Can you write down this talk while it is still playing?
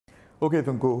Okay,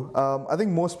 Tunku. I think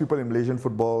most people in Malaysian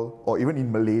football, or even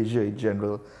in Malaysia in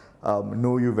general,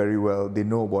 know you very well. They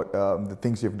know about the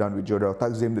things you've done with Jodar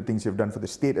Takzim, the things you've done for the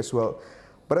state as well.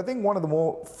 But I think one of the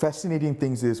more fascinating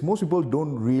things is most people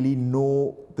don't really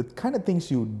know the kind of things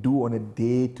you do on a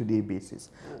day-to-day basis.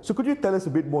 So could you tell us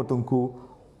a bit more, Tunku?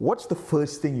 What's the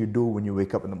first thing you do when you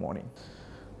wake up in the morning?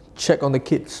 Check on the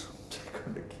kids. Check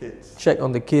on the kids. Check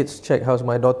on the kids. Check how's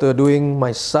my daughter doing,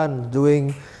 my son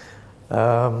doing.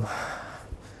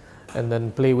 And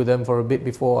then play with them for a bit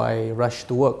before I rush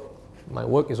to work. My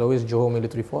work is always Johor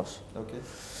Military Force. Okay.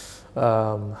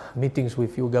 Meetings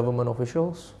with few government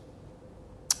officials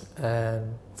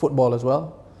and football as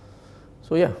well.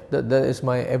 So yeah, that is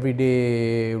my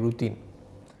everyday routine.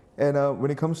 And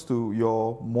when it comes to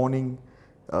your morning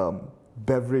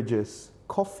beverages,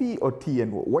 coffee or tea,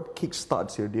 and what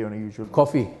kickstarts your day on a usual?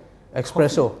 Coffee,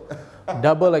 espresso,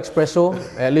 double espresso,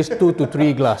 at least 2 to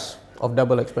 3 glass of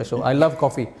double espresso. I love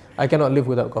coffee. I cannot live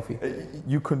without coffee.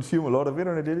 You consume a lot of it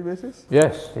on a daily basis?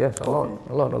 Yes, a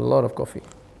lot of coffee.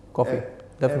 Coffee,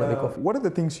 definitely coffee. What are the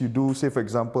things you do, say for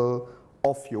example,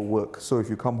 off your work? So if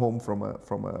you come home from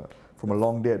a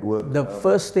long day at work. The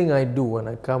first thing I do when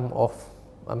I come off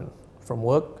from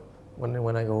work,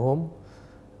 when I go home,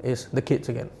 is the kids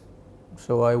again.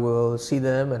 So I will see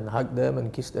them and hug them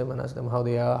and kiss them and ask them how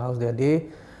they are, how's their day.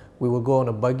 We will go on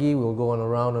a buggy, we will go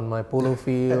around on my polo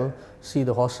field, see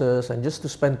the horses, and just to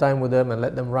spend time with them and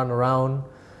let them run around.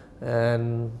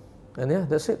 And yeah,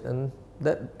 that's it. And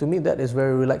that, to me, that is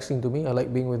very relaxing to me. I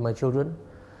like being with my children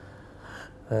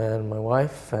and my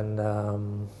wife,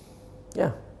 and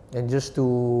yeah, and just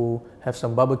to have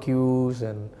some barbecues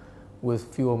and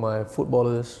with few of my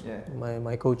footballers,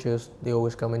 my coaches, they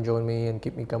always come and join me and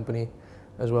keep me company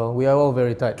as well. We are all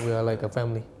very tight. We are like a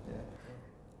family.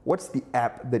 What's the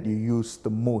app that you use the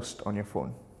most on your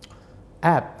phone?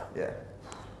 App? Yeah.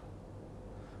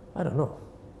 I don't know.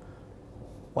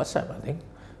 WhatsApp, I think.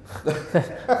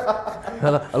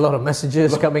 A lot of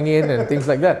messages coming in and things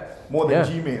like that. More than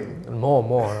Gmail?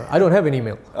 More. I don't have an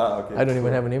email. Okay. I don't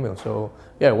even have an email. So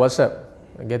yeah, WhatsApp.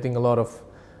 I'm getting a lot of,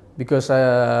 because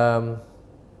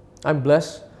I'm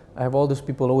blessed. I have all these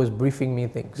people always briefing me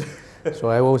things. So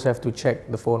I always have to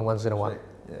check the phone once in a while.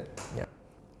 Yeah.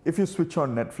 If you switch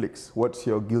on Netflix, what's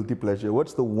your guilty pleasure?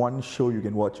 What's the one show you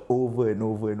can watch over and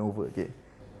over and over again?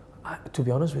 To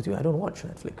be honest with you, I don't watch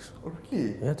Netflix. Oh,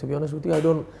 really? Yeah, to be honest with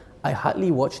you, I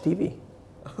hardly watch TV.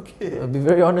 Okay. I'll be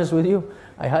very honest with you,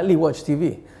 I hardly watch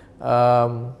TV.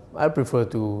 I prefer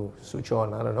to switch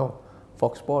on, I don't know,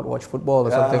 Fox Sport, watch football or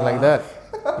something like that,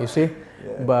 you see?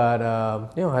 Yeah. But,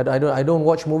 you know, I don't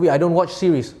watch movie, I don't watch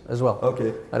series as well.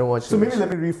 Okay. I don't watch So series. maybe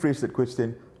let me rephrase that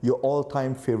question. Your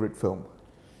all-time favorite film?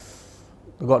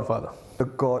 The Godfather. The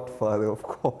Godfather, of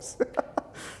course.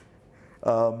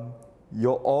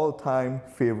 Your all-time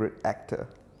favorite actor?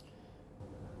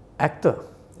 Actor?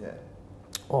 Yeah.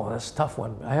 Oh, that's a tough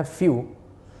one. I have few.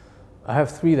 I have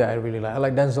 3 that I really like. I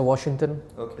like Denzel Washington.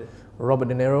 Okay. Robert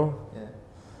De Niro. Yeah.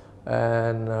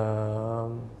 And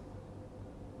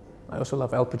I also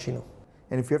love Al Pacino.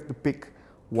 And if you have to pick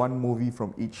one movie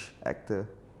from each actor,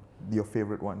 your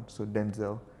favorite one, so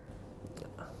Denzel.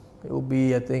 It will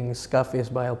be, I think, Scarface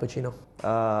by Al Pacino.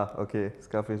 Okay,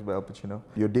 Scarface by Al Pacino.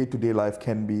 Your day-to-day life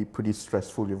can be pretty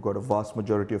stressful. You've got a vast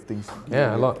majority of things to do.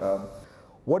 Yeah, a lot.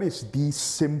 What is the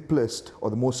simplest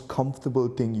or the most comfortable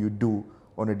thing you do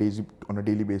on a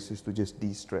daily basis to just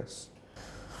de-stress?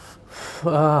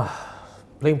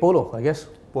 Playing polo, I guess.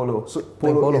 Polo. So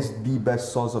polo is the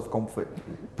best source of comfort.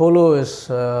 Polo is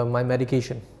my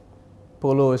medication.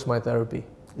 Polo is my therapy.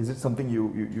 Is it something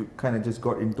you kind of just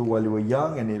got into while you were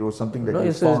young, and it was something that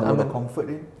you found a lot of comfort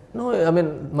in? No, I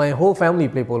mean, my whole family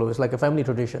play polo. It's like a family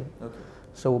tradition. Okay.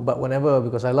 So, but whenever,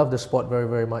 because I love the sport very,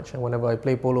 very much, and whenever I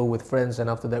play polo with friends, and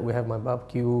after that we have my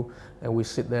barbecue, and we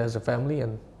sit there as a family,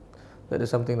 and that is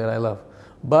something that I love.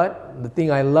 But the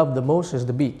thing I love the most is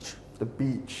the beach. The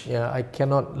beach. Yeah, I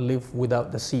cannot live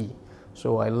without the sea.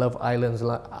 So I love islands.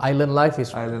 Island life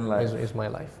is my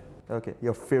life. Okay,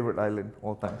 your favorite island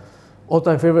all time?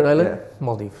 All-time favorite island? Yeah.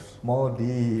 Maldives.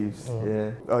 Maldives,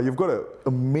 yeah. You've got an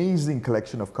amazing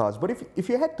collection of cars, but if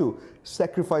you had to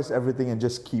sacrifice everything and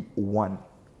just keep one,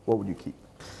 what would you keep?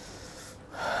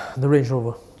 The Range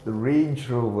Rover. The Range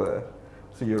Rover.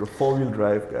 So you're a 4-wheel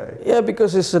drive guy. Yeah,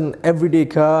 because it's an everyday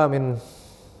car. I mean,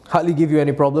 hardly give you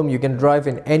any problem. You can drive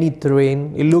in any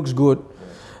terrain. It looks good.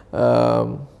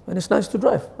 And it's nice to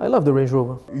drive. I love the Range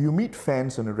Rover. You meet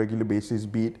fans on a regular basis,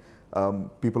 be it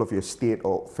people of your state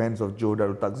or fans of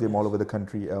Jodar Takzim all over the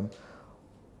country. And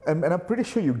I'm pretty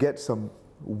sure you get some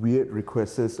weird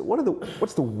requests.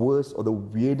 What's the worst or the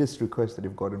weirdest request that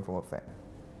you've gotten from a fan?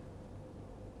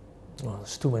 Oh,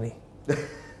 there's too many.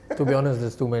 To be honest,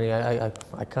 there's too many. I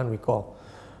can't recall.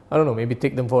 I don't know, maybe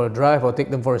take them for a drive or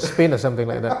take them for a spin or something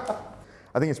like that.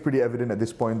 I think it's pretty evident at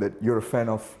this point that you're a fan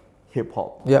of hip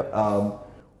hop. Yep.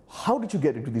 How did you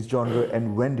get into this genre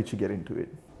and when did you get into it?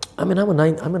 I mean, I'm a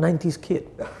 90s kid.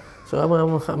 So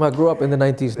I grew up in the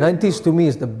 90s. 90s to me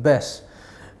is the best.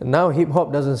 Now hip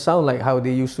hop doesn't sound like how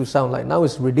they used to sound like. Now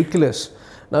it's ridiculous.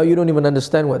 Now you don't even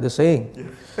understand what they're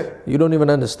saying. You don't even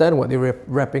understand what they're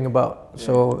rapping about.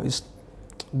 So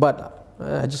but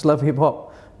I just love hip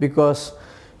hop because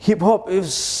hip hop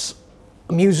is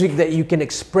music that you can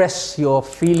express your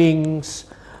feelings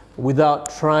without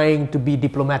trying to be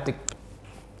diplomatic.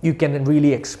 You can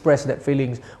really express that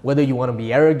feelings, whether you want to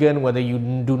be arrogant, whether you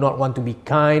do not want to be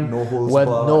kind, no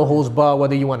holds bar,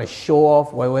 whether you want to show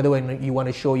off, whether you want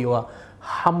to show you are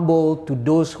humble to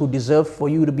those who deserve for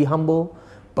you to be humble,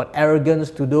 but arrogance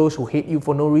to those who hate you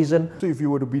for no reason. So if you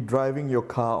were to be driving your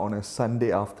car on a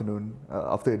Sunday afternoon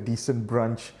after a decent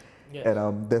brunch,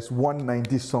 and there's one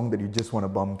 90s song that you just want to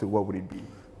bump to, what would it be?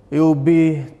 It would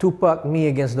be Tupac, Me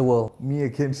Against the World. Me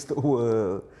Against the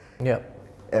World. Yeah.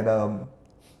 And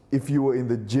if you were in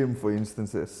the gym, for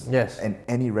instances, yes, and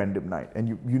any random night, and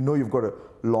you know you've got a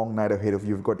long night ahead of you,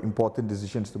 you've got important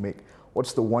decisions to make,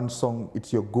 what's the one song,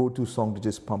 it's your go-to song to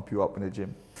just pump you up in the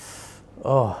gym?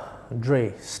 Oh,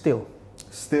 Dre, Still.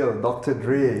 Still, Dr.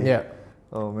 Dre. Yeah.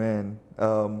 Oh man.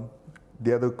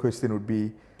 The other question would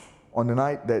be, on the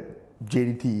night that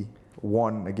JDT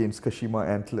won against Kashima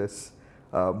Antlers,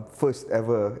 first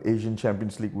ever Asian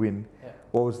Champions League win,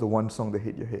 what was the one song that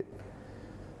hit your head?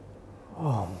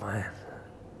 Oh man,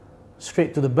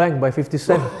 Straight to the Bank by 50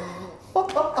 Cent.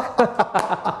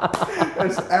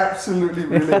 That's absolutely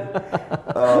brilliant.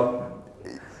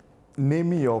 Name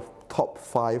me your top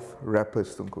 5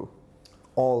 rappers, Tunku,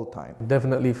 all time.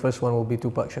 Definitely first one will be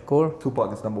Tupac Shakur.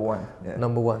 Tupac is number 1. Yeah.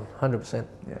 Number 1, 100%.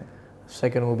 Yeah.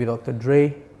 Second will be Dr.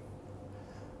 Dre.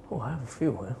 Oh, I have a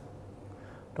few.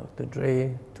 Dr.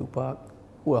 Dre, Tupac.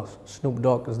 Who else? Snoop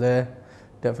Dogg is there.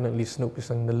 Definitely Snoop is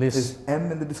on the list. Is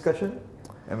M in the discussion?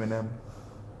 Eminem.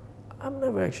 I'm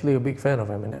never actually a big fan of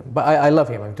Eminem, but I love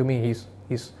him. And to me,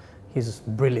 he's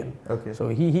brilliant. Okay. So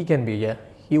he can be,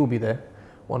 he will be there.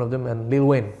 One of them, and Lil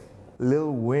Wayne.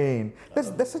 Lil Wayne.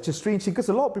 That's such a strange thing because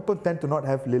a lot of people tend to not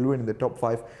have Lil Wayne in the top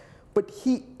 5, but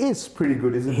he is pretty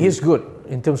good, isn't he? He's good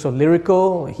in terms of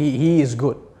lyrical. He is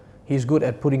good. He's good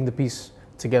at putting the piece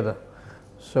together.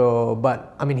 So,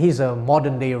 but I mean, he's a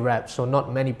modern day rap, so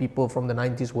not many people from the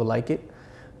 90s will like it.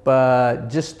 But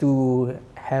just to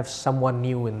have someone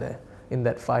new in there, in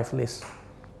that 5 list.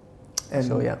 And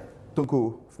so yeah.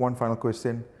 Tunku, one final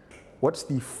question. What's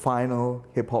the final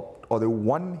hip hop or the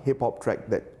one hip hop track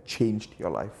that changed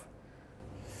your life?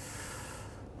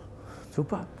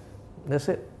 Tupac. That's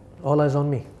it. All Eyes on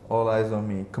Me. All Eyes on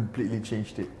Me. Completely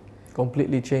changed it.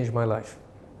 Completely changed my life.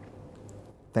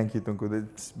 Thank you, Tunku.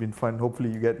 It's been fun.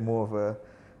 Hopefully you get more of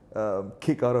a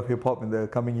kick out of hip hop in the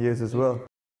coming years as well.